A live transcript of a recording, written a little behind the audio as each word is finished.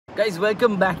Guys,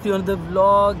 welcome back to another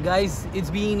vlog. Guys, it's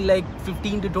been like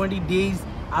 15 to 20 days.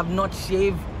 I've not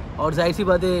shaved. और जाहिर सी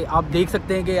बात है आप देख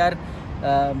सकते हैं कि यार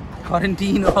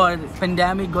क्वारंटीन और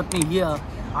pandemic got me here.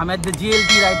 I'm at the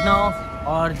JLT right now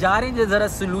और जा रहे हैं ज़रा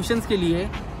सॉल्यूशंस के लिए.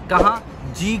 कहाँ?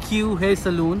 GQ है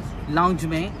सलून लाउंज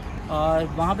में और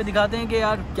वहाँ पे दिखाते हैं कि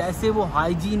यार कैसे वो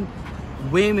हाइजीन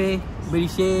वे में मेरी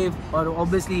शेव और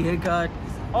ऑब्वियसली हेयर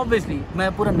कट. ऑब्वियसली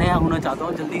मैं पूरा नया होना चाहता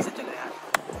हूँ. जल्दी से चले यार.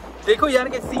 देखो यार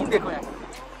के सीन देखो यार.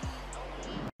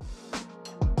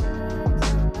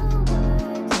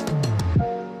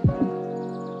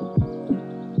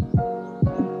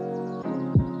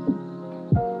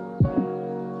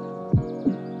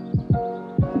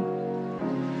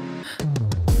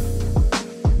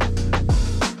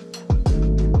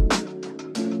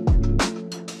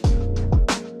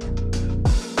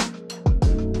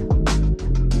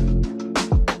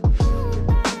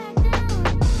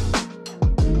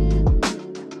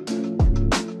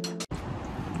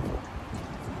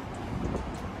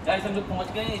 गाइस हम लोग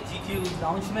पहुंच गए GQ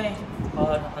लाउंज में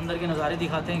और अंदर के नज़ारे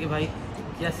दिखाते हैं कि भाई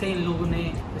कैसे इन लोगों ने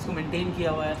इसको मेंटेन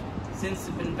किया हुआ है since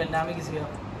pandemic is here.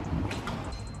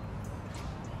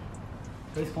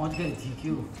 Guys पहुंच गए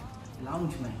GQ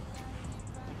लाउंज में.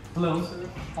 Hello,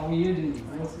 how are you doing?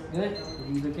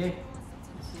 Good, okay.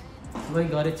 सो भाई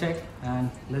got it check and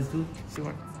let's do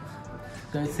sure.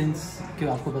 Guys since कि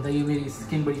आपको पता ही है मेरी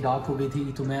स्किन बड़ी डार्क हो गई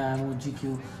थी तो मैं आया हूँ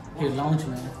GQ के लाउंज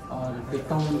में और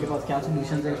देखता हूँ उनके पास क्या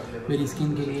सोल्यूशन है मेरी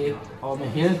स्किन के लिए. और मैं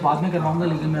हेयर बाद में करवाऊँगा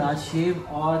लेकिन मैं आज शेव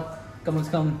और कम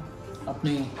से कम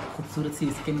अपनी खूबसूरत सी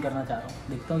स्किन करना चाह रहा हूँ.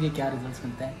 देखता हूँ कि क्या रिजल्ट्स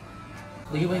मिलते हैं.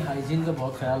 देखिए भाई हाइजीन का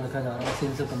बहुत ख्याल रखा जा रहा है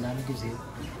सिंस पेंडेमिक की से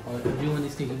और everyone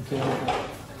is taking care of it.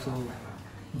 So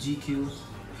GQ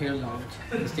hair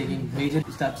lounge is taking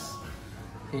major steps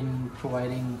in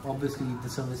providing obviously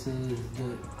the services, the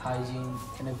hygiene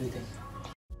and everything.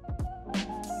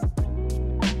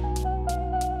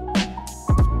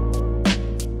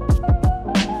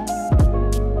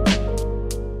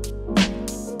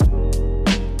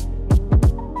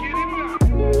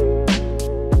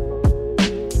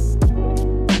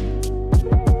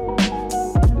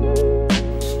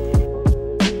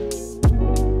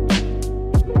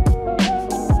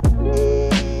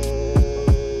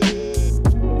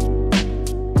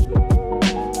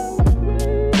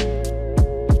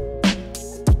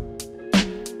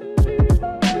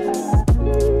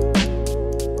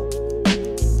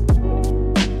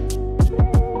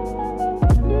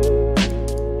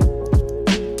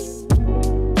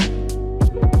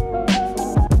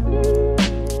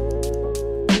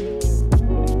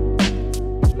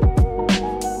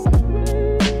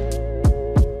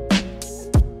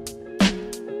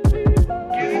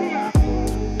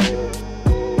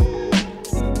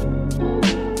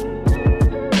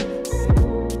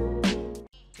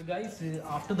 Guys,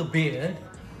 after the beard,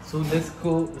 so let's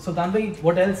go. So Dan bhai,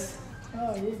 what else?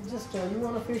 It's just you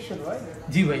want a facial, right?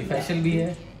 जी भाई facial भी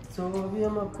है. So अभी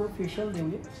हम आपको facial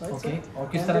देंगे. Okay. और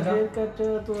किस तरह का? Hair cut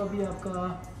तो अभी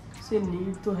आपका से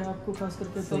नीड तो है आपको खास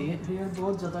करके तो हेयर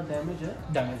बहुत ज़्यादा डैमेज है.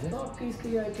 डैमेज है. तो आपके इसके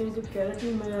लिए आई थिंक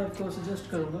केराटिन मैं आपको सजेस्ट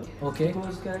करूँगा. Okay.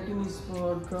 Because keratin is for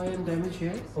dry and damaged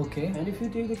hair. Okay. And if you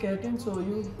take the keratin, so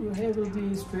your hair will be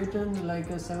straightened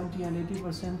like a 70 and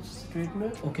 80%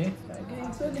 straightener. Okay. Okay,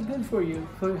 it's really good for you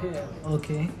for hair.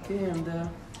 Okay. Okay,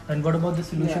 And what about the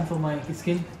solution for my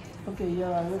skin? Okay,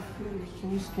 yeah,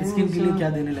 skin के लिए क्या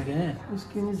देने लगे हैं?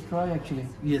 Skin is dry actually.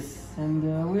 Yes. And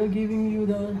we are giving you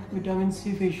the vitamin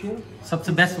C facial.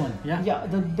 सबसे best one, yeah. Yeah,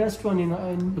 the best one in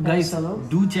guys, Saloon.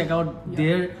 do check out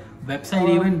their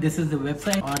website. Even this is the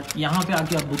website. और यहाँ पे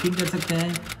आके आप booking कर सकते हैं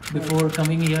before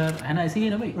coming here. है ना ऐसे ही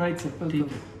है ना भाई? Right sir.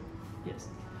 ठीक है. Yes.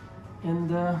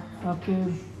 And आपके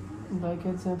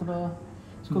blackheads हैं थोड़ा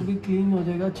इसको भी क्लीन हो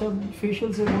जाएगा. अच्छा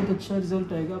फेशियल से बहुत अच्छा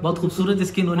रिजल्ट आएगा. बहुत खूबसूरत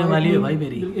स्किन होने वाली है भाई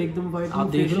मेरी. एकदम वाइट. आप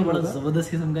देख रहे हो बड़ा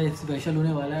जबरदस्त किस्म का फेशियल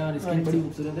होने वाला है और स्किन बड़ी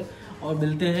खूबसूरत है. और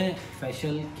मिलते हैं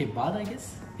फेशियल के बाद आई गेस.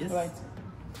 Yes right.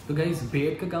 तो गाइस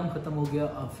बेड का काम खत्म हो गया.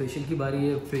 अब फेशियल की बारी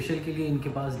है. फेशियल के लिए इनके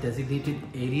पास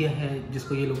डेजिग्नेटेड एरिया है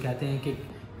जिसको ये लोग कहते हैं कि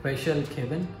फेशियल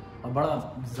केबिन और बड़ा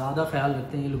ज़्यादा ख्याल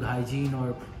रखते हैं ये लोग हाइजीन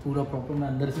और पूरा प्रॉपर. मैं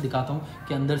अंदर से दिखाता हूँ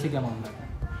कि अंदर से क्या मामला है.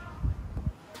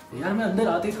 यार मैं अंदर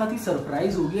आते साथ ही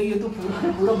सरप्राइज हो गया. ये तो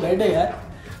पूरा बेड है यार.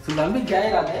 सुल्तान में क्या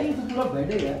इरादा है? ये तो पूरा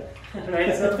बेड है यार.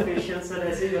 Right sir. फेशियल सर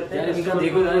ऐसे ही करते हैं. यार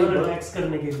देखो यार रिलैक्स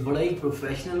करने के लिए बड़ा ही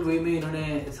प्रोफेशनल वे में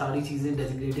इन्होंने सारी चीज़ें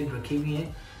डेजिग्नेटेड रखी हुई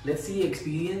हैं. Let's see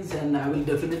experience and I will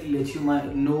definitely let you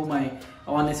know my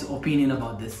honest opinion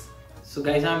about this. So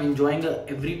guys, I'm enjoying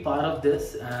every part of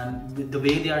this and with the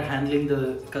way they are handling the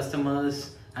customers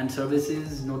and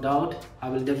services, no doubt.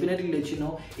 I will definitely let you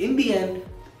know in the end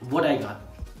what I got.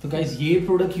 तो guys ये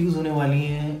product use होने वाली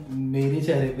हैं मेरे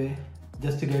चेहरे पे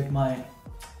just to get my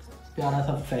प्यारा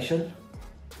सा facial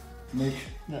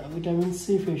vitamin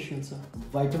C facial sir.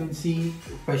 Vitamin C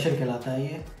facial कहलाता है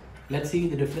ये। Let's see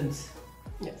the difference.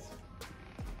 Yes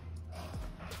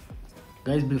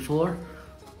guys before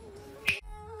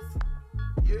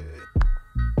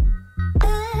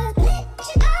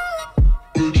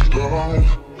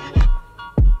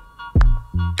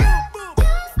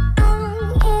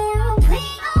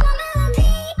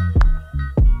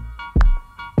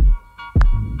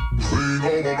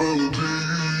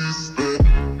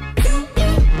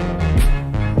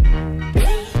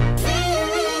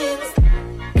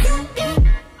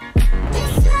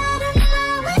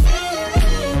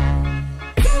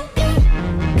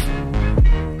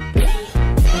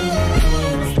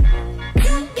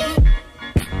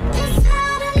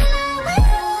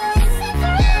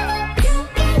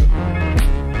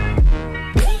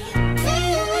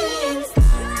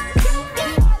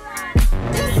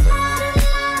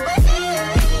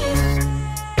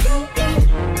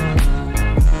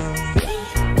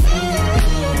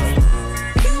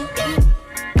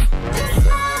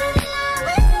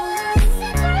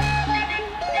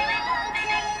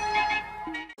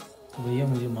भैया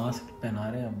मुझे मास्क पहना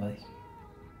रहे हैं अब भाई।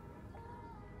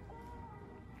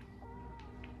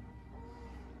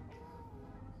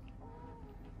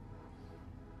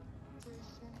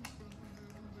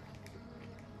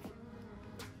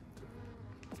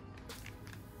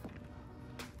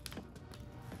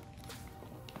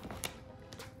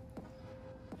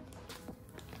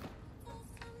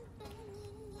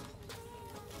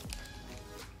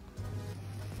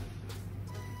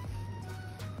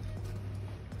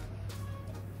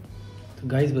 तो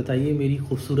गाइस बताइए मेरी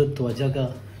खूबसूरत त्वचा का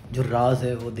जो राज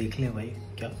है वो देख लें भाई।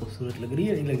 क्या खूबसूरत लग रही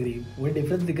है नहीं लग रही? वो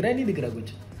डिफरेंस दिख रहा है नहीं दिख रहा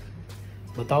कुछ?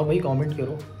 बताओ भाई कमेंट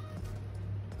करो।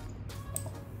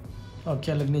 और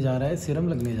क्या लगने जा रहा है? सीरम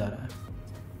लगने जा रहा है।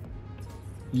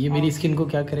 ये मेरी स्किन को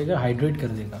क्या करेगा? हाइड्रेट कर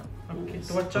देगा।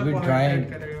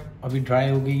 अभी ड्राई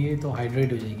हो गई है तो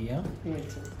हाइड्रेट हो जाएगी। हाँ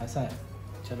ऐसा है।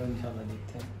 चलो इंशाल्लाह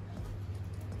देखते हैं।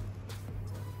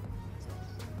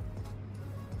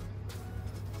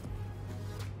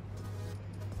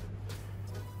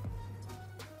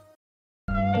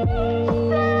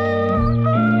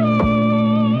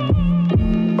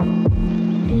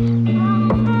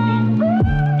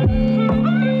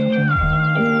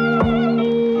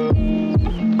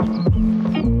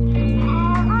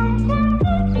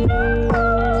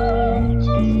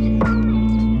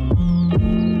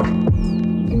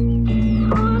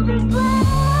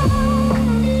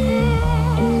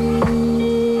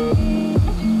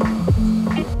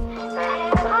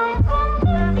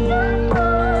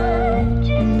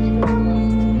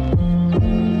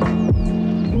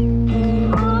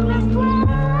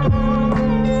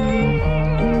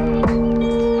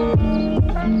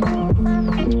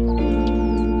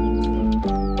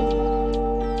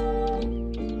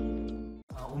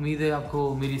 उम्मीद है आपको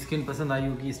मेरी स्किन पसंद आई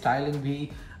होगी। स्टाइलिंग भी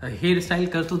हेयर स्टाइल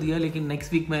कर तो दिया, लेकिन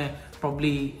नेक्स्ट वीक में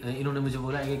प्रॉब्ली इन्होंने मुझे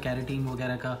बोला है कि कैरेटीन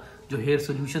वगैरह का जो हेयर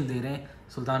सोल्यूशन दे रहे हैं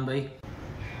सुल्तान भाई।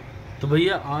 तो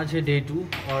भैया आज है डे 2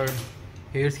 और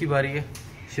हेयर्स की बारी है।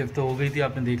 शिफ्ट तो हो गई थी,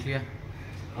 आपने देख लिया।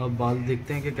 अब बाल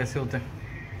देखते हैं कि कैसे होते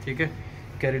हैं। ठीक है,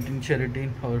 कैरेटीन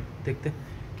शेरेटीन और देखते हैं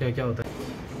क्या क्या होता है।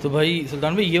 तो भाई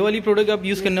सुल्तान भाई ये वाली प्रोडक्ट आप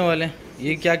यूज़ करने वाले हैं,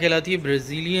 ये क्या कहलाती है?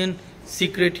 ब्राज़ीलियन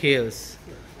सीक्रेट हेयर्स,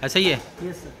 ऐसा ही है?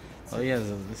 Yes sir. Oh yes,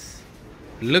 this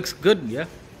looks good, yeah.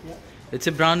 It's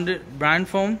a brand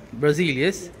from Brazil,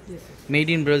 yes. Yes sir.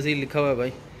 Made in Brazil लिखा हुआ है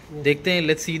भाई। देखते हैं,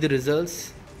 let's see the results.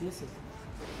 Yes sir.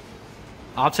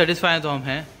 आप satisfied हैं तो हम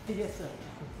हैं। Yes sir.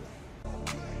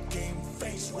 Game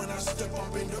face when I step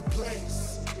up in the place.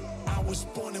 I was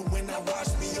born and when I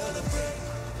watch me elevate.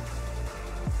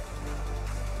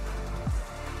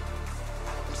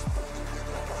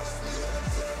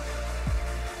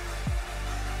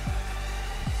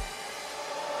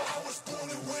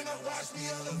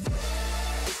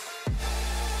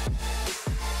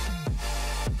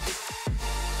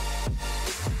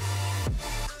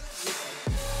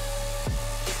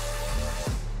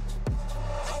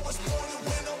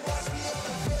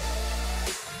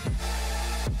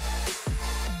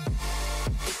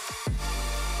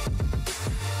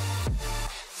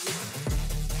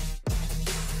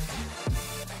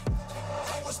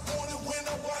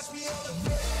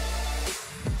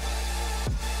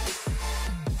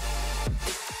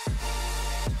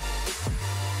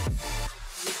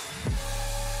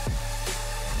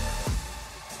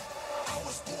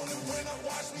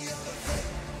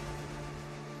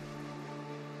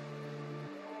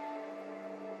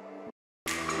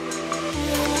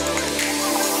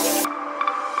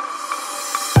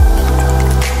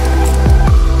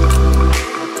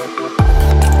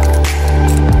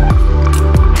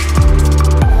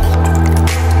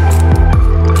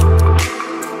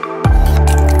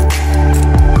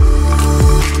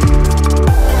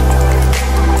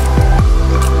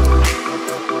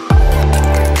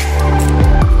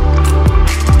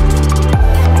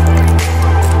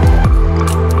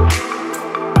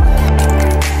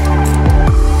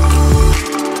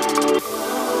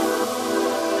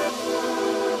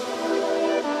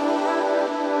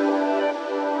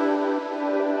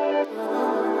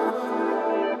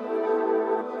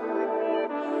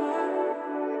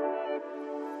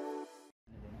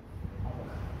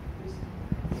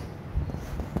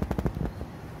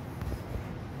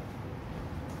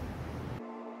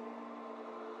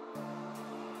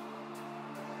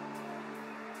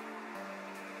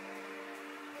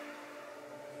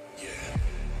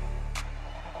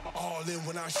 all in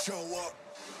when I show up.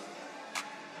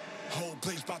 Whole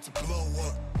place about to blow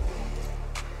up.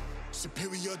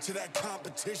 Superior to that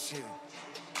competition.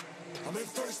 I'm in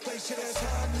first place, yeah, that's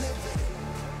how I'm living.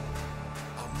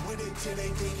 I'm with it till they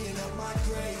digging up my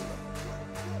grave.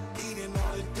 Eating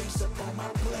all the things up on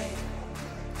my plate.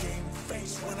 Game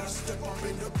face when I step up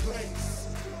in the place.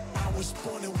 I was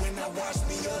born and when I watched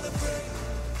me elevate.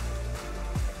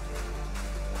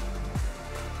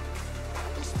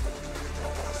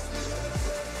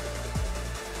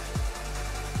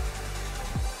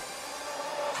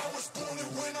 I was born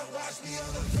and when I watched me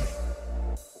elevate.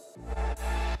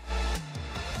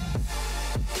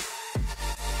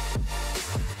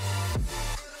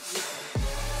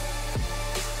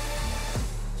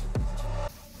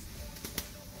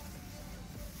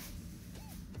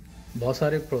 बहुत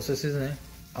सारे processes हैं।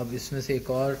 अब इसमें से एक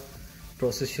और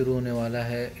process शुरू होने वाला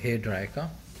है हेयर ड्राई का,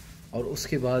 और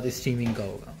उसके बाद स्टीमिंग का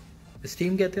होगा।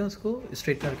 स्टीम कहते हैं उसको,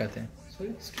 स्ट्रेटनर कहते हैं।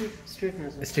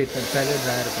 स्ट्रेटनर पहले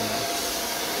ड्रायर का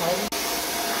होगा।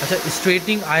 अच्छा,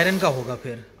 स्ट्रेटनिंग आयरन का होगा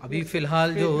फिर। अभी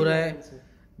फिलहाल जो हो रहा है,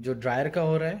 जो ड्रायर का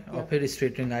हो रहा है, और फिर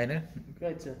straightening iron.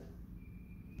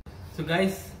 So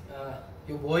guys,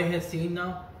 your boy has seen now.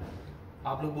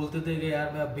 आप लोग बोलते थे कि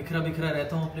यार मैं बिखरा बिखरा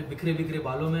रहता हूँ अपने बिखरे बिखरे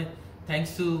बालों में।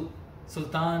 Thanks to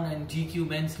sultan and GQ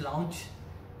mains lounge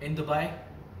in Dubai,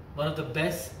 one of the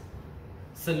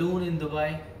best salon in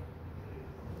Dubai.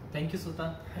 Thank you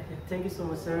Sultan. Thank you so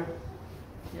much, sir.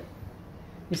 Yeah.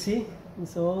 You see,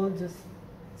 it's all just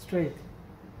straight.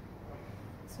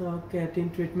 So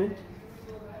keratin treatment.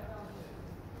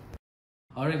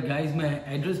 और guys, मैं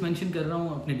address mention कर रहा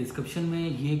हूँ अपने description में।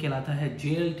 ये कहलाता है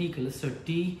JLT क्लस्टर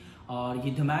T, और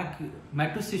ये डमैक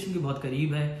मेट्रो स्टेशन के बहुत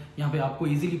करीब है। यहाँ पे आपको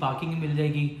इजीली पार्किंग मिल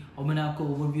जाएगी, और मैंने आपको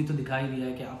ओवरव्यू तो दिखाई दिया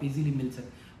है कि आप इजीली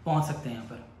पहुँच सकते हैं यहाँ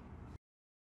पर।